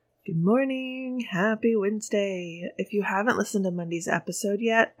Good morning. Happy Wednesday. If you haven't listened to Monday's episode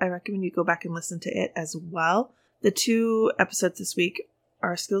yet, I recommend you go back and listen to it as well. The 2 episodes this week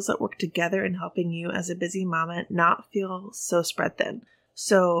are skills that work together in helping you as a busy mama not feel so spread thin.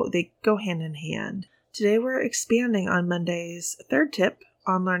 So they go hand in hand. Today we're expanding on Monday's 3rd tip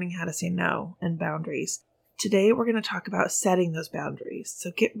on learning how to say no and boundaries. Today we're going to talk about setting those boundaries. So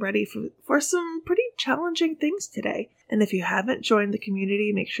get ready for some pretty challenging things today. And if you haven't joined the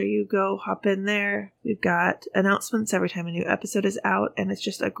community, make sure you go hop in there. We've got announcements every time a new episode is out, and it's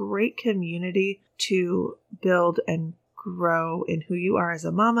just a great community to build and grow in who you are as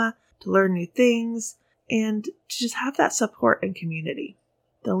a mama, to learn new things, and to just have that support and community.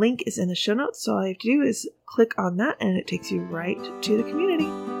 The link is in the show notes, so all you have to do is click on that and it takes you right to the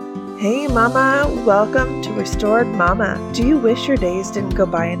community. Hey mama, welcome to Restored Mama. Do you wish your days didn't go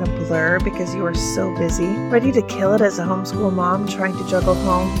by in a blur because you were so busy? Ready to kill it as a homeschool mom trying to juggle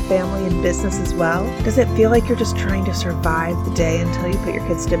home, family, and business as well? Does it feel like you're just trying to survive the day until you put your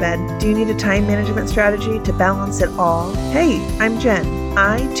kids to bed? Do you need a time management strategy to balance it all? Hey, I'm Jen.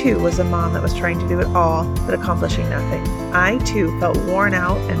 I too was a mom that was trying to do it all but accomplishing nothing. I too felt worn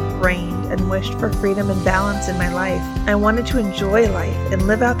out and drained and wished for freedom and balance in my life. I wanted to enjoy life and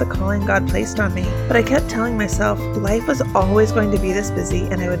live out the calling God placed on me, but I kept telling myself life was always going to be this busy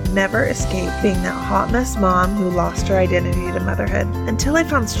and I would never escape being that hot mess mom who lost her identity to motherhood until I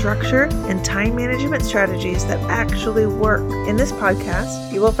found structure and time management strategies that actually work. In this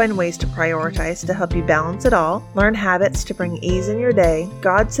podcast, you will find ways to prioritize to help you balance it all, learn habits to bring ease in your day,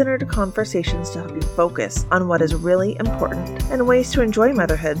 God-centered conversations to help you focus on what is really important, and ways to enjoy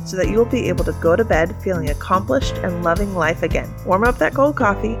motherhood so that you will be able to go to bed feeling accomplished and loving life again. Warm up that cold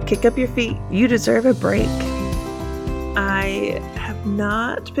coffee, kick up your feet. You deserve a break. I have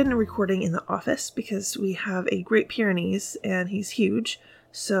not been recording in the office because we have a Great Pyrenees and he's huge.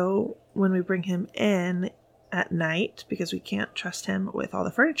 So when we bring him in at night, because we can't trust him with all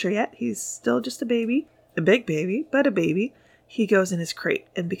the furniture yet, he's still just a baby, a big baby, but a baby. He goes in his crate,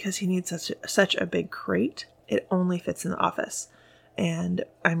 and because he needs such a big crate, it only fits in the office. And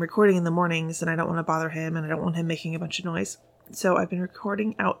I'm recording in the mornings, and I don't want to bother him, and I don't want him making a bunch of noise. So I've been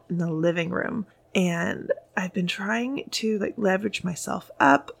recording out in the living room, and I've been trying to leverage myself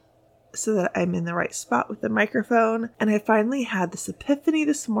up so that I'm in the right spot with the microphone. And I finally had this epiphany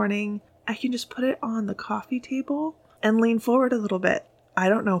this morning. I can just put it on the coffee table and lean forward a little bit. I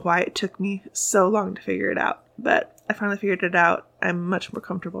don't know why it took me so long to figure it out, but I finally figured it out. I'm much more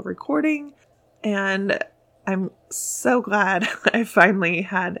comfortable recording, and I'm so glad I finally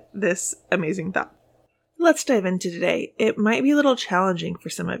had this amazing thought. Let's dive into today. It might be a little challenging for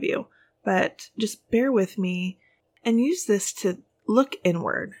some of you, but just bear with me and use this to look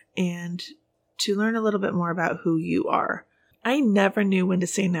inward and to learn a little bit more about who you are. I never knew when to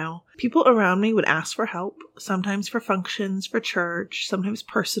say no. People around me would ask for help, sometimes for functions, for church, sometimes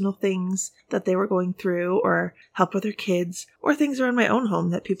personal things that they were going through, or help with their kids, or things around my own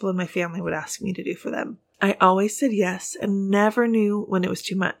home that people in my family would ask me to do for them. I always said yes and never knew when it was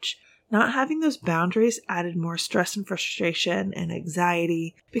too much. Not having those boundaries added more stress and frustration and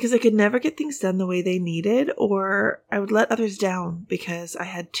anxiety because I could never get things done the way they needed, or I would let others down because I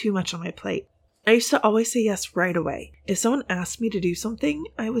had too much on my plate. I used to always say yes right away. If someone asked me to do something,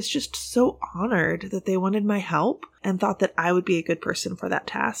 I was just so honored that they wanted my help and thought that I would be a good person for that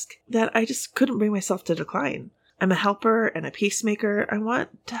task that I just couldn't bring myself to decline. I'm a helper and a peacemaker. I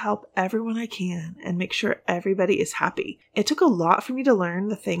want to help everyone I can and make sure everybody is happy. It took a lot for me to learn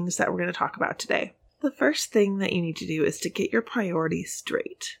the things that we're going to talk about today. The first thing that you need to do is to get your priorities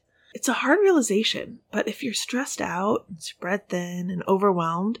straight. It's a hard realization, but if you're stressed out and spread thin and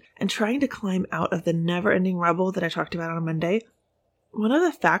overwhelmed and trying to climb out of the never-ending rubble that I talked about on Monday, one of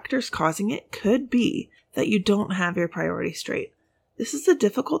the factors causing it could be that you don't have your priorities straight. This is a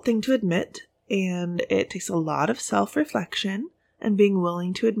difficult thing to admit, and it takes a lot of self-reflection and being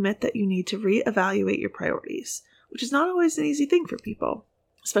willing to admit that you need to reevaluate your priorities, which is not always an easy thing for people,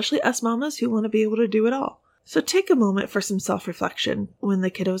 especially us mamas who want to be able to do it all. So take a moment for some self-reflection when the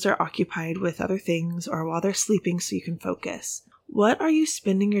kiddos are occupied with other things or while they're sleeping so you can focus. What are you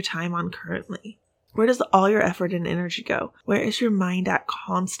spending your time on currently? Where does all your effort and energy go? Where is your mind at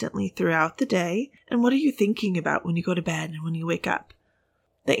constantly throughout the day? And what are you thinking about when you go to bed and when you wake up?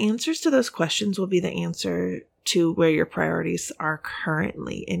 The answers to those questions will be the answer to where your priorities are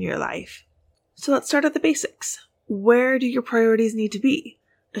currently in your life. So let's start at the basics. Where do your priorities need to be?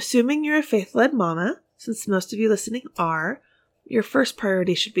 Assuming you're a faith-led mama, since most of you listening are, your first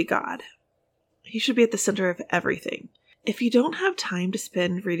priority should be God. He should be at the center of everything. If you don't have time to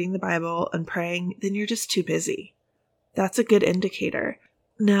spend reading the Bible and praying, then you're just too busy. That's a good indicator.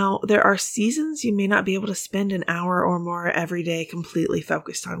 Now, there are seasons you may not be able to spend an hour or more every day completely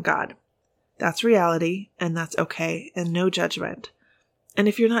focused on God. That's reality, and that's okay, and no judgment. And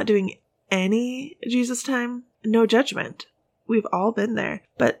if you're not doing any Jesus time, no judgment. We've all been there,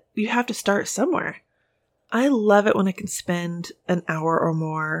 but you have to start somewhere. I love it when I can spend an hour or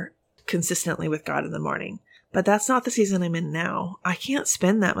more consistently with God in the morning, but that's not the season I'm in now. I can't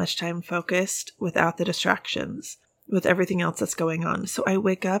spend that much time focused without the distractions, with everything else that's going on. So I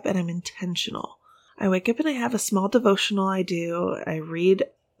wake up and I'm intentional. I wake up and I have a small devotional I do. I read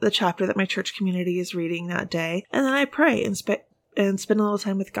the chapter that my church community is reading that day, and then I pray and spend a little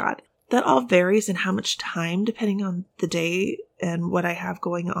time with God. That all varies in how much time depending on the day and what I have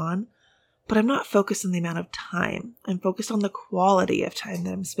going on. But I'm not focused on the amount of time. I'm focused on the quality of time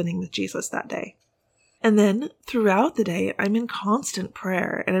that I'm spending with Jesus that day. And then throughout the day, I'm in constant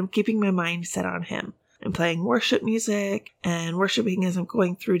prayer and I'm keeping my mind set on Him. I'm playing worship music and worshiping as I'm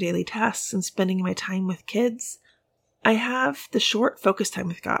going through daily tasks and spending my time with kids. I have the short focus time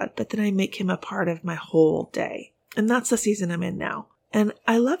with God, but then I make Him a part of my whole day. And that's the season I'm in now. And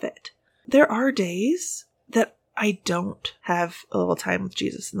I love it. There are days that I don't have a little time with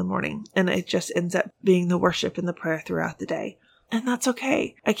Jesus in the morning, and it just ends up being the worship and the prayer throughout the day. And that's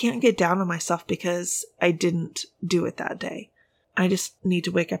okay. I can't get down on myself because I didn't do it that day. I just need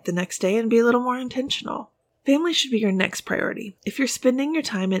to wake up the next day and be a little more intentional. Family should be your next priority. If you're spending your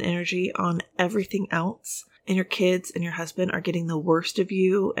time and energy on everything else, and your kids and your husband are getting the worst of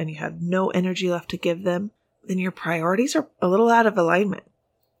you, and you have no energy left to give them, then your priorities are a little out of alignment.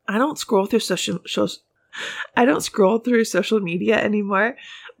 I don't scroll through social media anymore,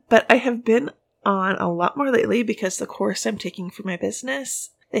 but I have been on a lot more lately because the course I'm taking for my business,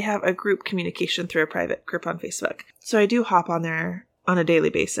 they have a group communication through a private group on Facebook. So I do hop on there on a daily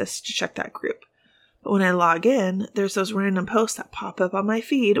basis to check that group. But when I log in, there's those random posts that pop up on my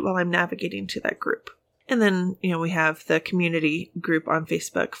feed while I'm navigating to that group. And then, we have the community group on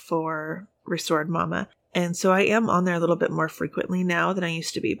Facebook for Restored Mama. And so I am on there a little bit more frequently now than I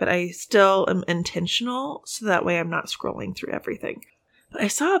used to be, but I still am intentional so that way I'm not scrolling through everything. But I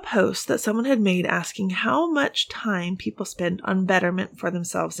saw a post that someone had made asking how much time people spend on betterment for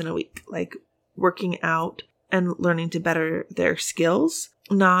themselves in a week, like working out and learning to better their skills,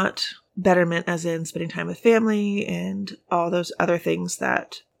 not betterment as in spending time with family and all those other things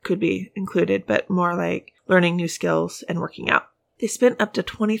that could be included, but more like learning new skills and working out. They spent up to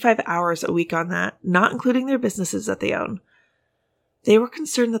 25 hours a week on that, not including their businesses that they own. They were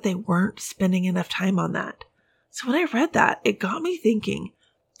concerned that they weren't spending enough time on that. So when I read that, it got me thinking,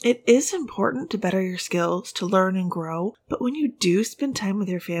 it is important to better your skills, to learn and grow, but when you do spend time with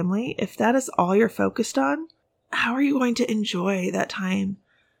your family, if that is all you're focused on, how are you going to enjoy that time?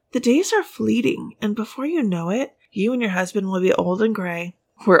 The days are fleeting, and before you know it, you and your husband will be old and gray.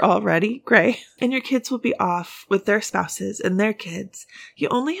 We're already gray. And your kids will be off with their spouses and their kids. You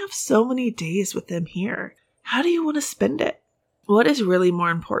only have so many days with them here. How do you want to spend it? What is really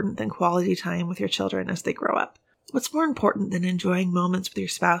more important than quality time with your children as they grow up? What's more important than enjoying moments with your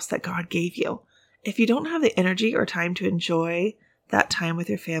spouse that God gave you? If you don't have the energy or time to enjoy that time with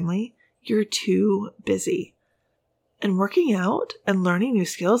your family, you're too busy. And working out and learning new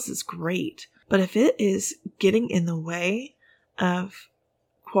skills is great. But if it is getting in the way of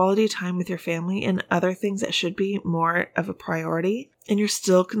quality time with your family and other things that should be more of a priority, and you're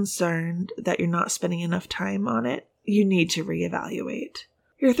still concerned that you're not spending enough time on it, you need to reevaluate.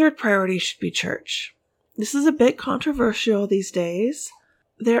 Your third priority should be church. This is a bit controversial these days.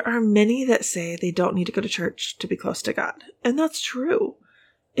 There are many that say they don't need to go to church to be close to God, and that's true.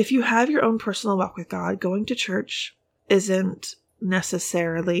 If you have your own personal walk with God, going to church isn't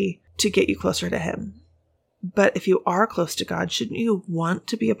necessarily to get you closer to Him. But if you are close to God, shouldn't you want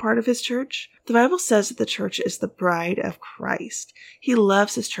to be a part of His church? The Bible says that the church is the bride of Christ. He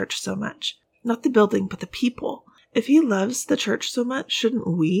loves His church so much. Not the building, but the people. If He loves the church so much, shouldn't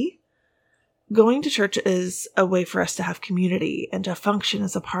we? Going to church is a way for us to have community and to function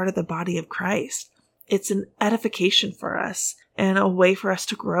as a part of the body of Christ. It's an edification for us and a way for us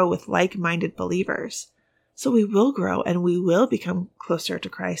to grow with like-minded believers. So we will grow and we will become closer to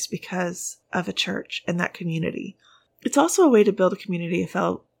Christ because of a church and that community. It's also a way to build a community of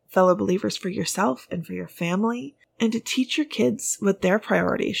fellow believers for yourself and for your family, and to teach your kids what their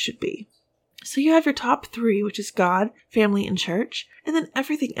priorities should be. So you have your top 3, which is God, family, and church, and then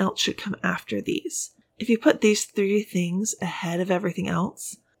everything else should come after these. If you put these 3 things ahead of everything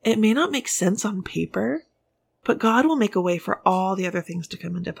else, it may not make sense on paper, but God will make a way for all the other things to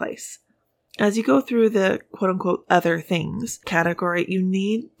come into place. As you go through the quote-unquote other things category, you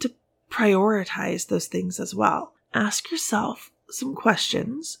need to prioritize those things as well. Ask yourself some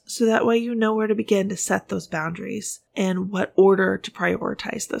questions so that way you know where to begin to set those boundaries and what order to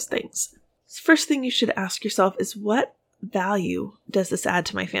prioritize those things. The first thing you should ask yourself is, what value does this add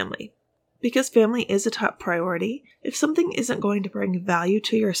to my family? Because family is a top priority, if something isn't going to bring value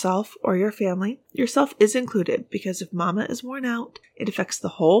to yourself or your family, yourself is included, because if mama is worn out, it affects the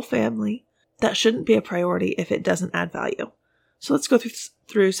whole family. That shouldn't be a priority if it doesn't add value. So let's go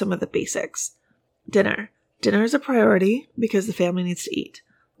through some of the basics. Dinner. Dinner is a priority because the family needs to eat.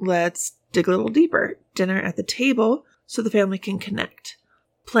 Let's dig a little deeper. Dinner at the table so the family can connect.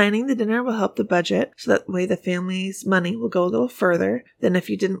 Planning the dinner will help the budget, so that way the family's money will go a little further than if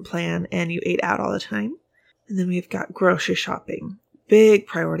you didn't plan and you ate out all the time. And then we've got grocery shopping. Big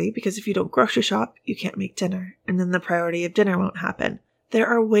priority, because if you don't grocery shop, you can't make dinner, and then the priority of dinner won't happen. There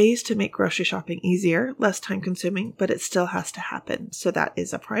are ways to make grocery shopping easier, less time consuming, but it still has to happen, so that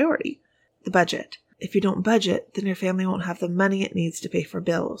is a priority. The budget. If you don't budget, then your family won't have the money it needs to pay for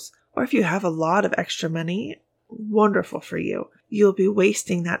bills. Or if you have a lot of extra money, wonderful for you. You'll be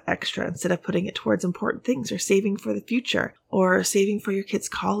wasting that extra instead of putting it towards important things, or saving for the future, or saving for your kids'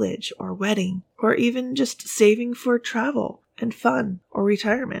 college or wedding, or even just saving for travel and fun or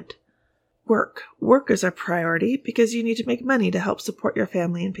retirement. Work. Work is a priority because you need to make money to help support your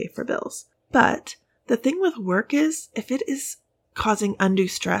family and pay for bills. But the thing with work is, if it is causing undue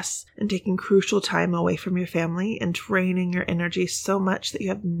stress and taking crucial time away from your family and draining your energy so much that you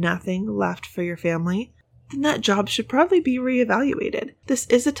have nothing left for your family, then that job should probably be reevaluated. This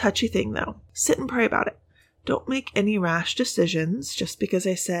is a touchy thing though. Sit and pray about it. Don't make any rash decisions just because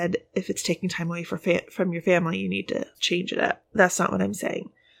I said if it's taking time away from your family, you need to change it up. That's not what I'm saying.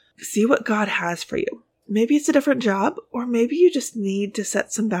 See what God has for you. Maybe it's a different job, or maybe you just need to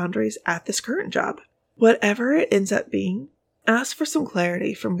set some boundaries at this current job. Whatever it ends up being, ask for some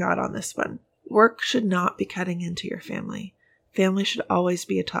clarity from God on this one. Work should not be cutting into your family. Family should always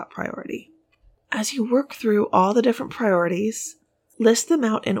be a top priority. As you work through all the different priorities, list them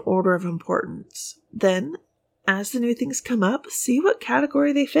out in order of importance. Then, as the new things come up, see what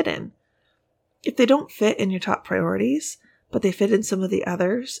category they fit in. If they don't fit in your top priorities, but they fit in some of the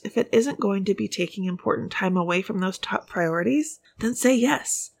others, if it isn't going to be taking important time away from those top priorities, then say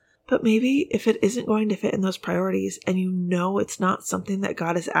yes. But maybe if it isn't going to fit in those priorities and you know it's not something that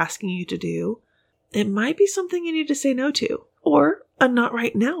God is asking you to do, it might be something you need to say no to, or a not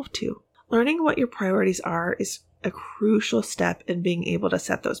right now to. Learning what your priorities are is a crucial step in being able to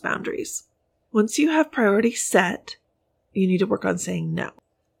set those boundaries. Once you have priorities set, you need to work on saying no.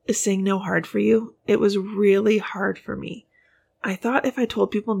 Is saying no hard for you? It was really hard for me. I thought if I told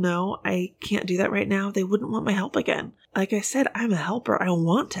people no, I can't do that right now, they wouldn't want my help again. Like I said, I'm a helper. I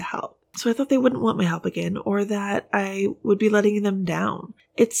want to help. So I thought they wouldn't want my help again, or that I would be letting them down.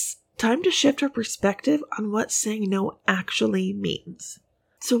 It's time to shift our perspective on what saying no actually means.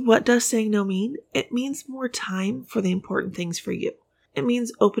 So what does saying no mean? It means more time for the important things for you. It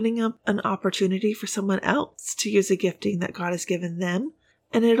means opening up an opportunity for someone else to use a gifting that God has given them,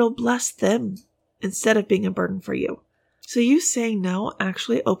 and it'll bless them instead of being a burden for you. So you saying no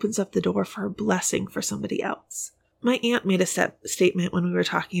actually opens up the door for a blessing for somebody else. My aunt made a statement when we were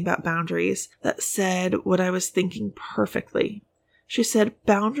talking about boundaries that said what I was thinking perfectly. She said,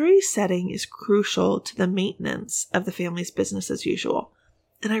 boundary setting is crucial to the maintenance of the family's business as usual.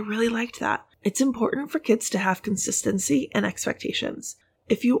 And I really liked that. It's important for kids to have consistency and expectations.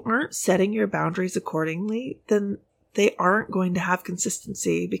 If you aren't setting your boundaries accordingly, then they aren't going to have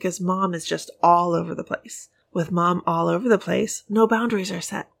consistency because mom is just all over the place. With mom all over the place, no boundaries are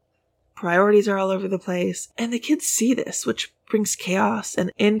set. Priorities are all over the place, and the kids see this, which brings chaos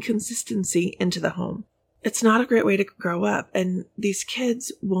and inconsistency into the home. It's not a great way to grow up, and these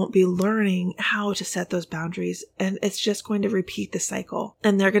kids won't be learning how to set those boundaries, and it's just going to repeat the cycle.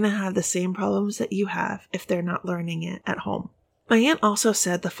 And they're going to have the same problems that you have if they're not learning it at home. My aunt also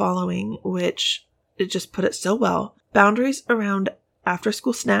said the following, which it just put it so well. Boundaries around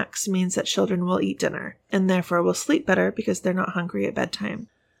after-school snacks means that children will eat dinner, and therefore will sleep better because they're not hungry at bedtime.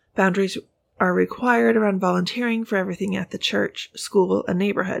 Boundaries are required around volunteering for everything at the church, school, and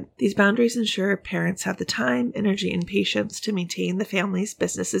neighborhood. These boundaries ensure parents have the time, energy, and patience to maintain the family's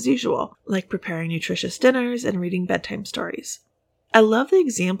business as usual, like preparing nutritious dinners and reading bedtime stories. I love the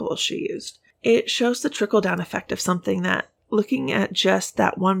example she used. It shows the trickle-down effect of something that, looking at just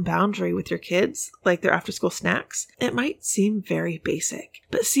that one boundary with your kids, like their after-school snacks, it might seem very basic.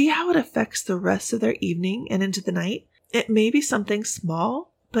 But see how it affects the rest of their evening and into the night? It may be something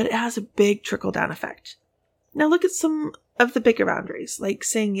small, but it has a big trickle-down effect. Now look at some of the bigger boundaries, like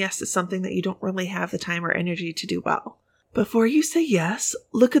saying yes to something that you don't really have the time or energy to do well. Before you say yes,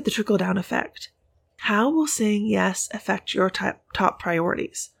 look at the trickle-down effect. How will saying yes affect your top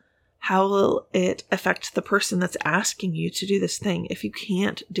priorities? How will it affect the person that's asking you to do this thing if you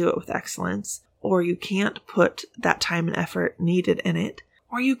can't do it with excellence, or you can't put that time and effort needed in it,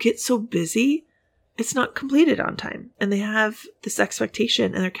 or you get so busy it's not completed on time and they have this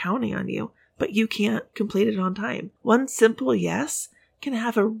expectation and they're counting on you, but you can't complete it on time? One simple yes can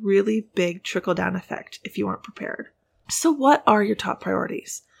have a really big trickle-down effect if you aren't prepared. So what are your top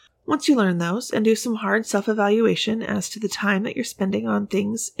priorities? Once you learn those and do some hard self-evaluation as to the time that you're spending on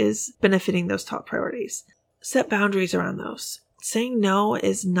things is benefiting those top priorities, set boundaries around those. Saying no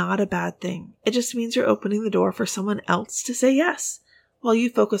is not a bad thing. It just means you're opening the door for someone else to say yes, while you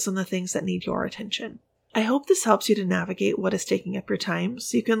focus on the things that need your attention. I hope this helps you to navigate what is taking up your time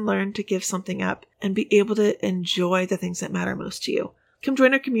so you can learn to give something up and be able to enjoy the things that matter most to you. Come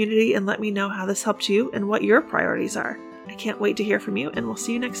join our community and let me know how this helped you and what your priorities are. I can't wait to hear from you, and we'll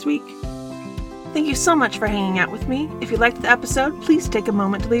see you next week. Thank you so much for hanging out with me. If you liked the episode, please take a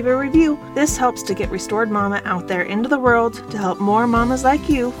moment to leave a review. This helps to get Restored Mama out there into the world to help more mamas like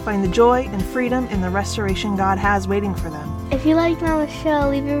you find the joy and freedom in the restoration God has waiting for them. If you liked Mama's show,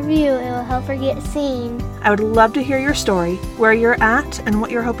 leave a review. It will help her get seen. I would love to hear your story, where you're at, and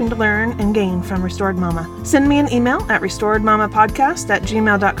what you're hoping to learn and gain from Restored Mama. Send me an email at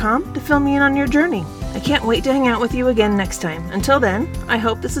restoredmamapodcast@gmail.com to fill me in on your journey. I can't wait to hang out with you again next time. Until then, I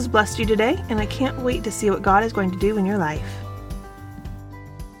hope this has blessed you today, and I can't wait to see what God is going to do in your life.